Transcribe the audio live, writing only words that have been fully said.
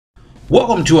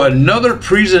Welcome to another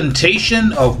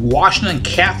presentation of Washington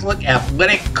Catholic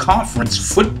Athletic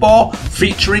Conference football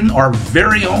featuring our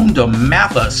very own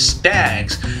Dematha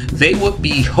Stags. They would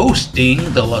be hosting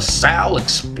the Salle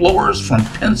Explorers from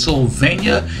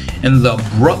Pennsylvania in the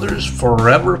Brothers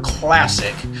Forever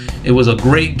Classic. It was a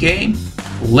great game.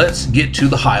 Let's get to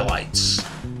the highlights.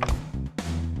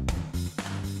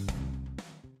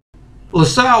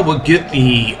 LaSalle would get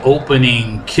the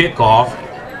opening kickoff,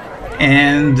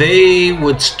 and they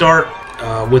would start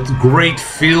with great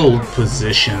field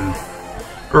position.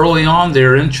 Early on,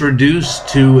 they're introduced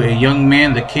to a young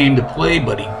man that came to play,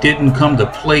 but he didn't come to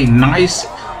play nice.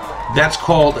 That's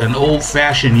called an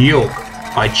old-fashioned yoke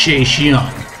by Chase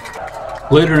Young.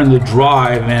 Later in the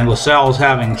drive, and LaSalle's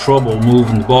having trouble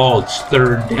moving the ball. It's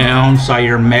third down.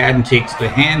 Sire Madden takes the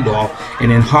handoff,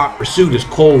 and in hot pursuit is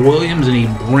Cole Williams, and he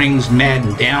brings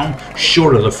Madden down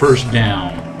short of the first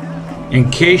down. In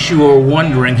case you are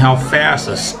wondering how fast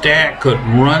a Stag could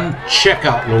run, check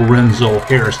out Lorenzo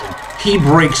Harrison. He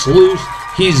breaks loose.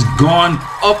 He's gone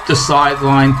up the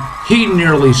sideline. He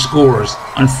nearly scores.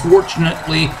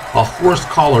 Unfortunately, a horse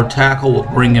collar tackle will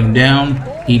bring him down.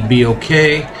 He'd be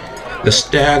okay. The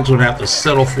Stags would have to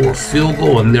settle for a field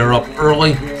goal, and they're up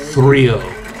early, 3-0.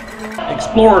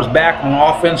 Explorers back on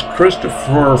offense.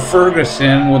 Christopher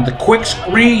Ferguson with the quick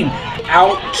screen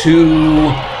out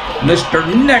to Mr.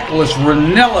 Nicolas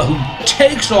Rinella, who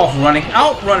takes off running,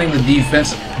 outrunning the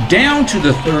defense down to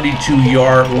the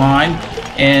 32-yard line,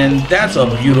 and that's a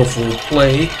beautiful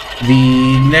play.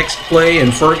 The next play,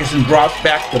 and Ferguson drops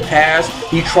back the pass.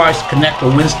 He tries to connect to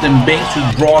Winston Banks,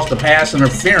 who draws the pass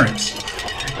interference.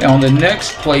 And on the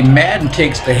next play, Madden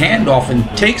takes the handoff and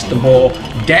takes the ball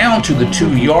down to the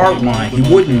 2-yard line.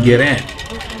 He wouldn't get in,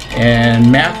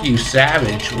 and Matthew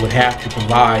Savage would have to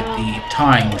provide the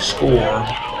tying score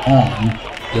on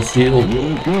the field.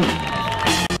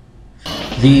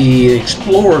 The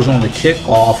Explorers on the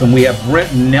kickoff, and we have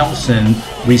Brent Nelson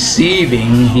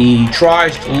receiving. He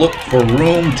tries to look for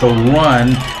room to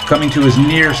run, coming to his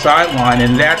near sideline,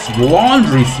 and that's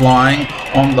Laundry flying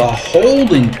on the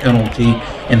holding penalty,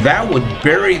 and that would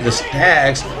bury the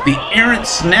Stags. The errant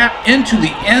snap into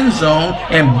the end zone,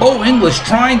 and Bo English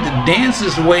trying to dance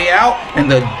his way out, and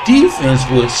the defense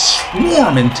would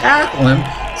swarm and tackle him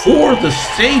for the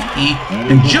safety,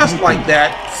 and just like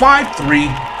that, 5-3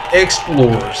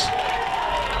 Explorers.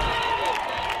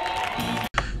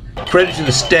 Credit to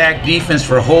the Stag defense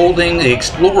for holding. The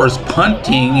Explorers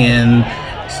punting, and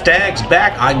Stags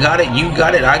back. I got it, you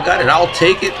got it, I got it, I'll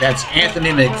take it. That's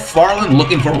Anthony McFarland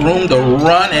looking for room to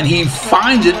run, and he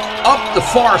finds it up the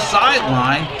far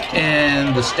sideline,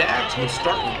 and the Stags will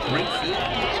start with great field.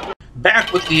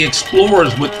 Back with the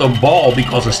Explorers with the ball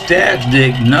because the Stags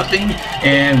did nothing,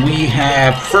 and we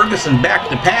have Ferguson back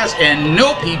to pass, and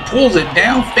nope, he pulls it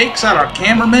down, fakes out our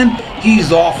cameraman.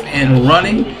 He's off and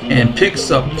running and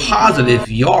picks up positive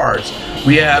yards.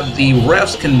 We have the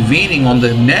refs convening on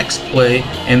the next play,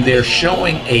 and they're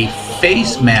showing a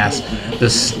face mask.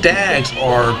 The Stags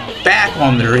are back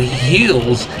on their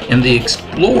heels, and the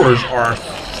Explorers are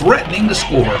threatening to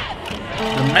score.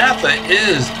 Dematha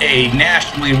is a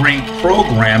nationally ranked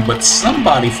program, but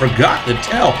somebody forgot to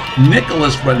tell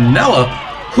Nicolas Rinella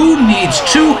who needs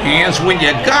two hands when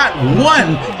you got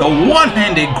one, the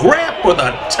one-handed grab for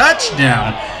the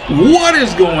touchdown. What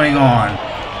is going on?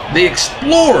 The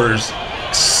Explorers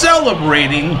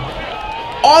celebrating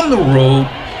on the road.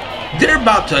 They're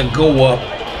about to go up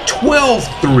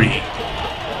 12-3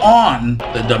 on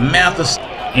the Dematha.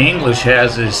 English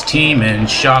has his team in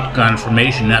shotgun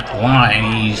formation at the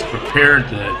line. He's prepared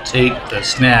to take the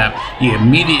snap. He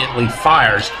immediately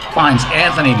fires, finds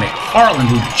Anthony McFarland,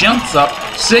 who jumps up,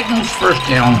 signals first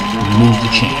down, removes the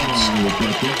chains.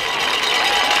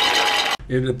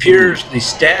 It appears the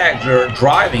Stags are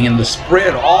driving in the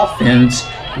spread offense.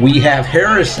 We have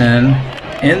Harrison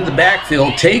in the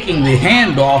backfield taking the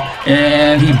handoff,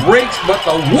 and he breaks, but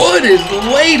the wood is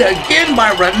laid again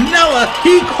by Rinella.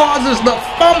 He causes the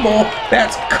fumble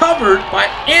that's covered by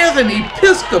Anthony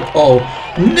Piscopo.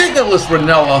 Nicolas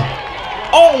Rinella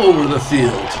all over the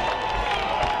field.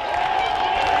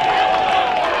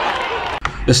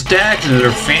 The Stags and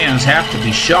their fans have to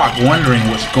be shocked, wondering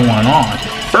what's going on.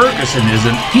 Ferguson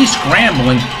isn't. He's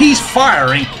scrambling. He's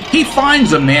firing. He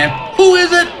finds a man. Who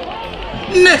is it?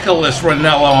 Nicolas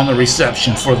Rinella on the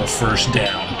reception for the first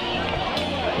down.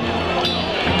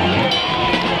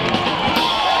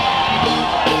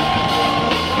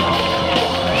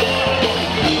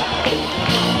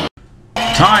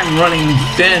 Time running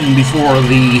thin before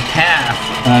the half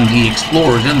on the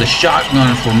Explorers. In the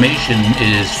shotgun formation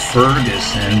is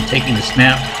Ferguson taking the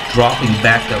snap, dropping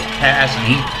back to pass, and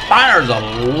he fires a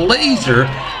laser.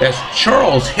 That's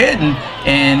Charles Hedden,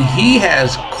 and he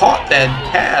has caught that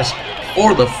pass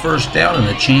for the first down, and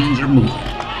the chains are moving.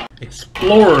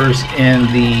 Explorers in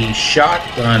the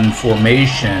shotgun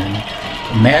formation.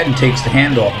 Madden takes the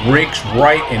handoff, breaks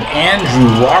right, and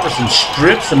Andrew Robertson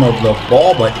strips him of the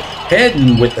ball, but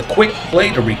Hedden with the quick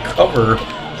play to recover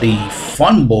the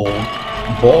fumbled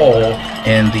ball,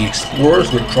 and the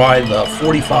Explorers would try the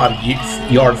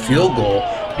 45-yard field goal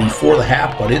before the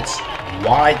half, but it's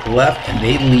wide left, and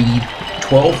they lead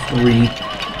 12-3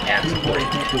 at the break.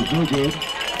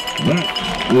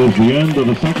 That is the end of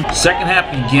the second half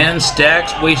begins.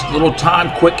 Stags waste a little time.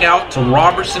 Quick out to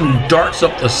Robertson, who darts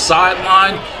up the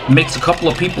sideline, makes a couple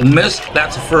of people miss.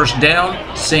 That's a first down.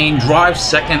 Same drive,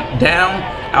 second down.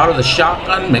 Out of the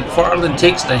shotgun, McFarland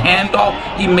takes the handoff.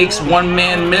 He makes one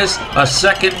man miss, a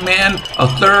second man, a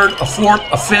third, a fourth,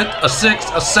 a fifth, a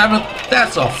sixth, a seventh.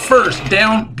 That's a first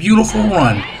down. Beautiful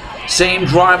run. Same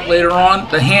drive later on,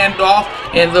 the handoff,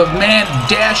 and the man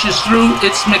dashes through.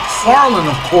 It's McFarland,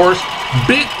 of course.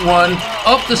 Big run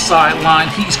up the sideline.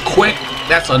 He's quick.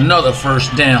 That's another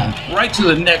first down. Right to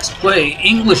the next play.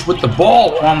 English with the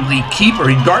ball on the keeper.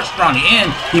 He darts around the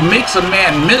end. He makes a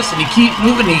man miss, and he keeps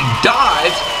moving. He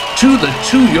dives to the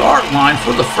 2-yard line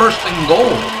for the first and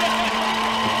goal.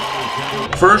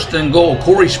 First and goal.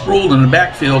 Corey Sproul in the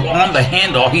backfield on the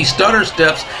handoff. He stutter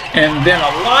steps, and then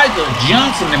Elijah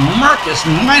Johnson and Marcus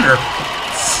Minor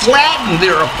flatten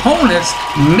their opponents,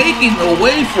 making the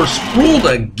way for Sproul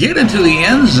to get into the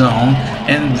end zone.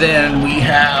 And then we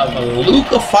have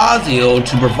Luca Fazio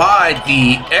to provide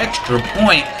the extra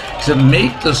point to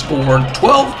make the score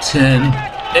 12-10.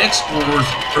 Explorers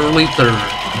early third.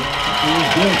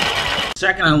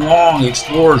 Second and long,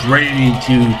 Explorers ready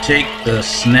to take the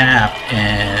snap,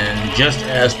 and just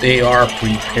as they are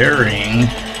preparing,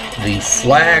 the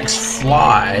flags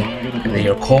fly. They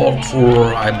are called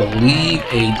for, I believe,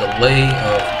 a delay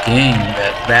of game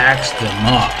that backs them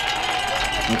up.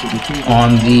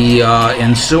 On the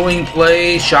ensuing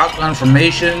play, shotgun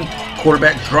formation,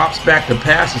 quarterback drops back to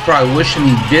pass. He's probably wishing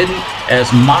he didn't,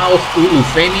 as Miles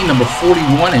Ulufemi, number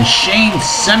 41, and Shane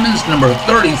Simmons, number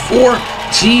 34,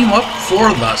 team up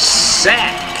for the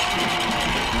sack.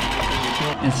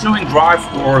 Ensuing drive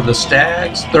for the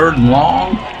Stags, third and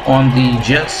long on the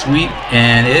jet sweep,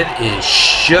 and it is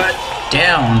shut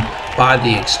down by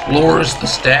the Explorers. The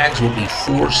Stags will be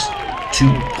forced to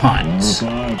punt.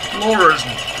 Explorers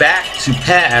back to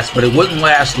pass, but it wouldn't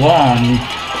last long.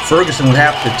 Ferguson would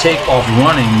have to take off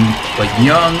running, but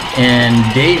Young and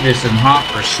Davis in hot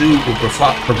pursuit will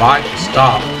provide the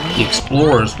stop. The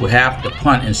Explorers would have to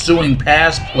punt. Ensuing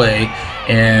pass play,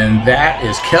 and that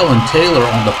is Kellen Taylor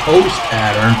on the post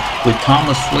pattern with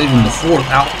Thomas Flavin IV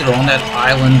out there on that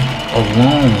island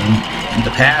alone. And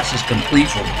the pass is complete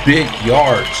for big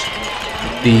yards.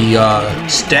 The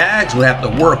Stags would have to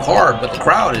work hard, but the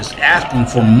crowd is asking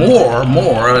for more,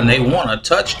 and they want a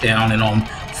touchdown. And on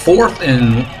fourth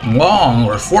and long,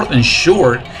 or fourth and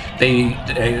short, they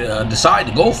decide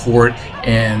to go for it,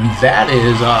 and that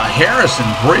is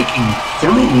Harrison breaking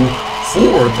through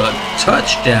for the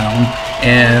touchdown.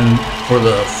 And for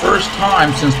the first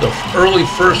time since the early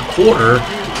first quarter,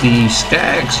 the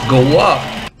Stags go up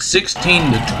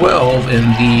 16-12,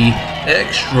 and the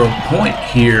extra point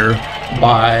here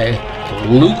by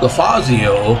Luca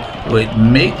Fazio would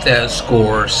make that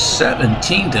score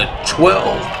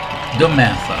 17-12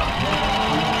 Dematha.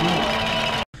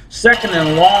 Second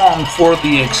and long for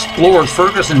the Explorers.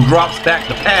 Ferguson drops back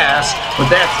to pass, but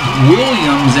that's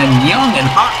Williams and Young in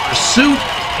hot pursuit,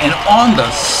 and on the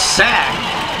sack.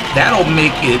 That'll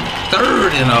make it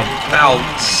third and about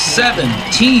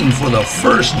 17 for the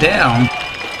first down.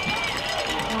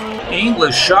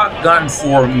 English shotgun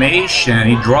formation.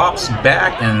 He drops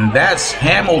back, and that's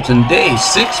Hamilton Day,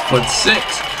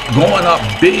 6'6", going up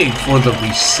big for the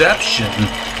reception,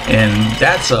 and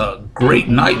that's a great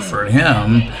night for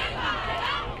him.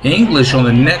 English on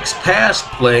the next pass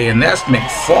play, and that's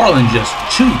McFarland just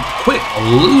too quick,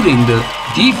 eluding the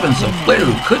defensive player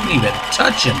who couldn't even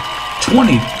touch him.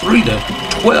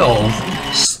 23-12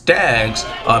 Stags.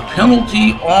 A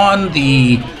penalty on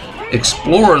the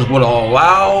Explorers would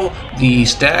allow the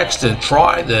Stags to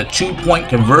try the 2-point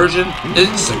conversion.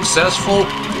 It's successful,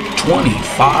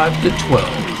 25-12.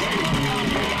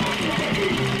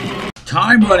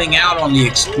 Time running out on the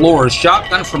Explorers.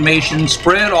 Shotgun formation,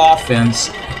 spread offense.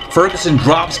 Ferguson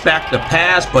drops back to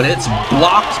pass, but it's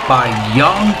blocked by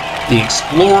Young. The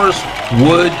Explorers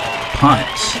would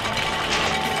punt.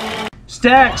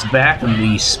 Stags back in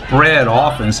the spread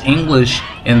offense. English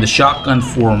in the shotgun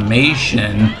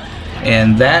formation,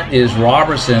 and that is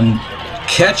Robertson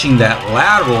catching that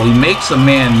lateral. He makes a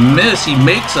man miss. He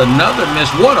makes another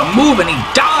miss. What a move, and he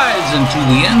dives into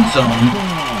the end zone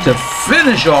to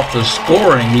finish off the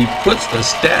scoring. He puts the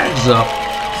Stags up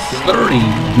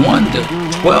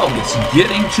 31-12. It's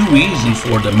getting too easy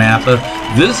for Dematha.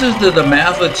 This is the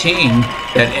Dematha team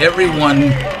that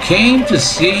everyone came to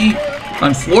see.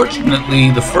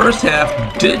 Unfortunately, the first half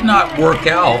did not work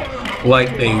out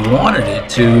like they wanted it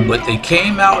to, but they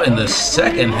came out in the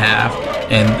second half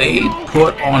and they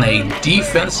put on a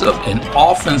defensive and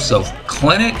offensive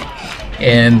clinic,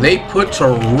 and they put to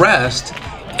rest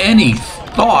any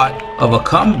thought of a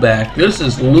comeback. This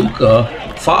is Luca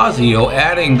Fazio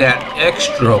adding that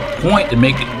extra point to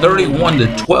make it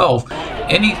 31-12.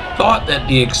 Any thought that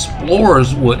the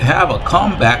Explorers would have a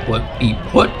comeback would be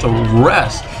put to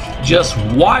rest. Just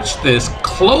watch this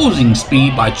closing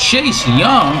speed by Chase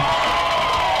Young.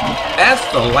 That's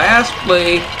the last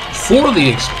play for the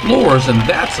Explorers, and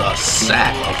that's a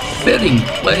sack, a fitting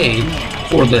play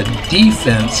for the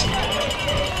defense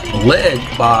led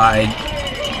by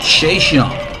Chase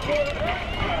Young.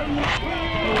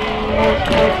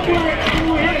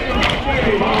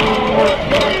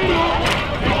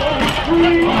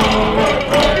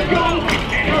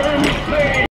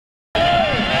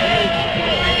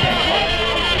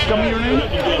 Tell me your name?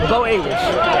 Bo English.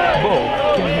 Bo,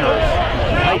 can you hear us?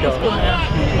 How you doing?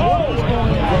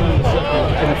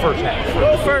 In the first half?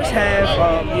 The first half,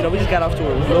 you know, we just got off to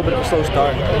a little bit of a slow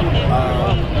start.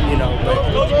 You know,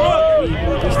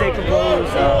 but we stayed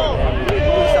composed and we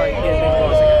started getting things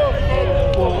going second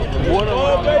half. Well, what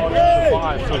allowed you to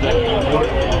survive so that you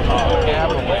weren't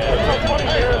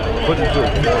put it through?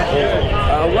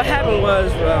 What happened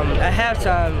was at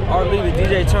halftime, our leader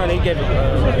DJ Turner, he gave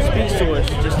a speech to us,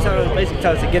 just basically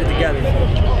telling us to get it together,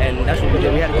 and that's what we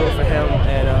did. We had to go for him,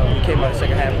 and we came out the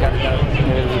second half and got it done.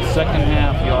 In the second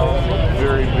half, y'all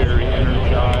very, very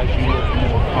energized. You look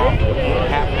more confident. What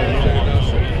happened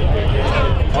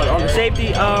on the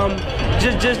safety? I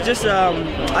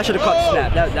should have caught the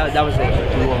snap. That was it.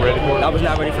 You weren't ready for it? I was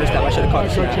not ready for the snap. I should have caught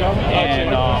the snap.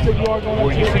 And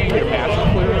were you seeing your passes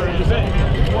clear?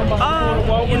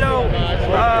 You know,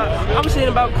 I was seeing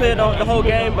about clear the whole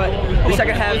game, but the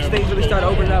second half things really started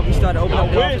opening up. We started opening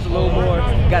up the offense a little more.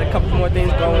 Got a couple more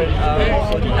things going. So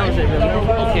that was it, really.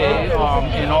 Okay.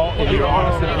 In your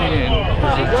honest opinion,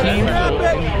 does the team feel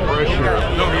any pressure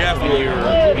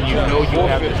when you know you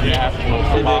have this national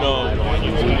spotlight on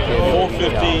you?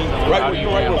 4:15, right when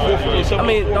you're 4:15. I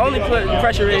mean, the only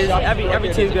pressure is every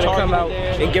team's gonna come out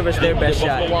and give us their best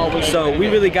shot. So we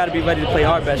really got to be ready to play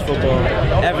our best football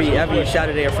every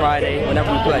Saturday or Friday.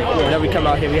 Whenever we play, whenever we come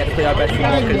out here, we have to play our best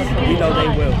football because we know they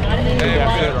will.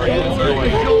 Are you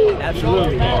enjoying it?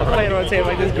 Absolutely. Playing on a team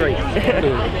like this is great.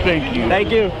 Thank you.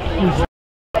 Thank you.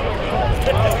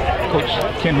 Coach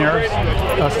Ken Harris,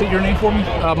 state your name for me.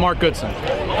 Mark Goodson.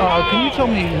 Can you tell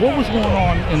me what was going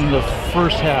on in the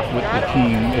first half with the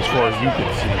team as far as you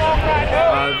could see?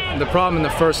 The problem in the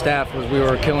first half was we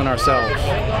were killing ourselves.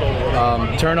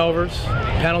 Turnovers,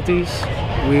 penalties,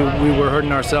 we were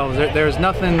hurting ourselves. There's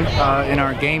nothing in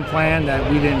our game plan that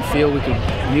we didn't feel we could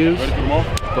use,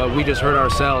 but we just hurt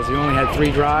ourselves. We only had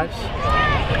 3 drives.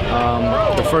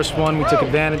 The first one we took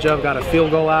advantage of, got a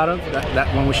field goal out of,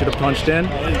 that one we should have punched in,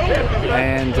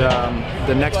 and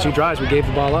the next 2 drives we gave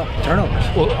the ball up, turnovers.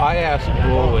 Well, I asked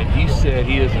Bo and he said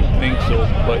he doesn't think so,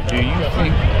 but do you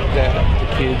think that the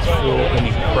kids feel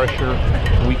any pressure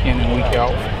week in and week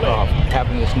out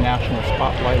having this national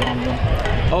spotlight on them?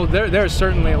 Oh, there's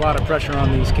certainly a lot of pressure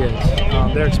on these kids.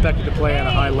 They're expected to play at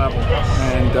a high level,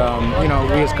 and you know,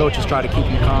 we as coaches try to keep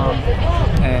them calm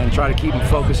and try to keep them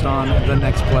focused on the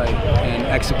next play and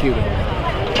execute it.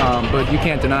 But you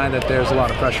can't deny that there's a lot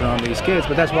of pressure on these kids,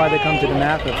 but that's why they come to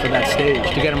Dematha for that stage,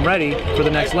 to get them ready for the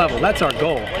next level. That's our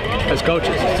goal as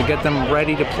coaches, is to get them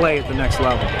ready to play at the next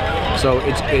level. So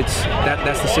that's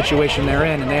the situation they're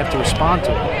in, and they have to respond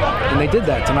to it. And they did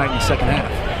that tonight in the second half.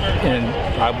 And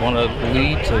I want to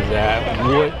lead to that.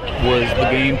 What was the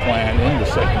game plan in the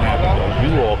second half?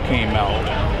 You all came out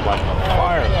like a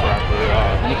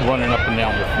firecracker, running up and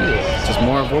down the field. It's just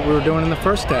more of what we were doing in the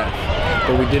first half.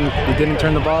 But we didn't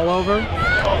turn the ball over.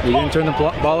 We didn't turn the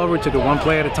ball over. We took it one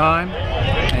play at a time,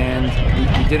 and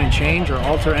we didn't change or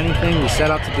alter anything we set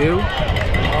out to do.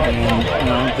 And you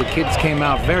know, the kids came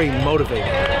out very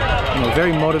motivated. You know,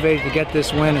 very motivated to get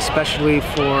this win, especially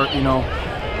for, you know,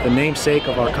 the namesake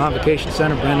of our convocation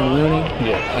center, Brandon Looney.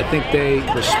 Yeah. I think they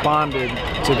responded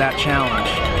to that challenge,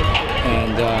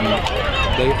 and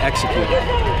they executed.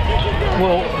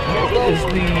 Well, is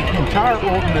the entire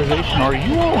organization, are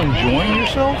you all enjoying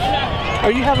yourselves?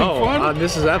 Are you having fun?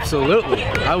 This is absolutely.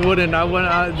 I wouldn't.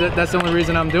 That's the only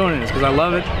reason I'm doing it, is because I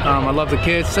love it. I love the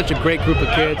kids. Such a great group of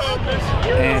kids.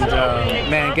 And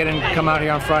man, come out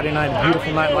here on Friday night, a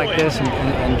beautiful night like this,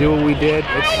 and do what we did.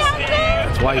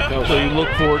 That's why you coach. So you look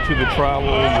forward to the travel.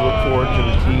 You look forward to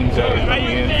the teams that are coming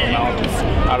in from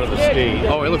out of the state.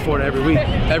 Oh, I look forward to every week.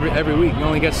 Every week. You're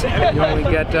only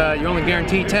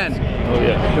guaranteed 10. Oh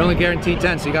yeah. You're only guaranteed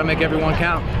 10, so you got to make every one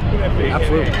count.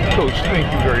 Absolutely. Coach, thank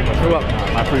you very much. You're welcome.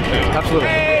 I appreciate it. Absolutely.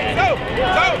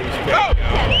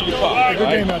 Good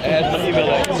game out there.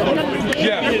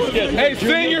 Yeah. Hey,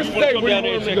 seniors, stay with me.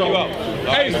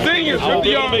 Hey, seniors, 50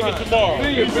 yards. Make it tomorrow.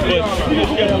 Seniors, 50 But yards. we just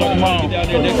got to get down there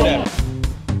next Saturday.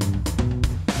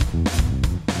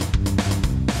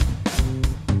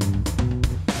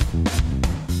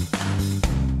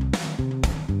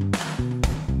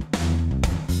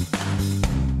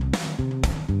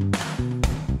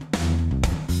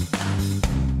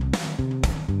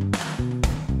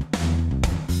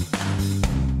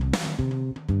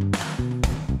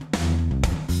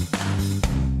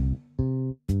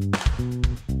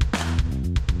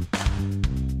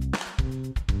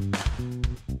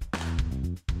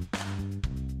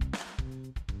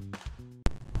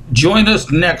 Join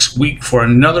us next week for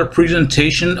another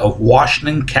presentation of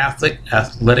Washington Catholic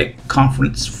Athletic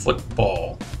Conference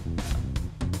football.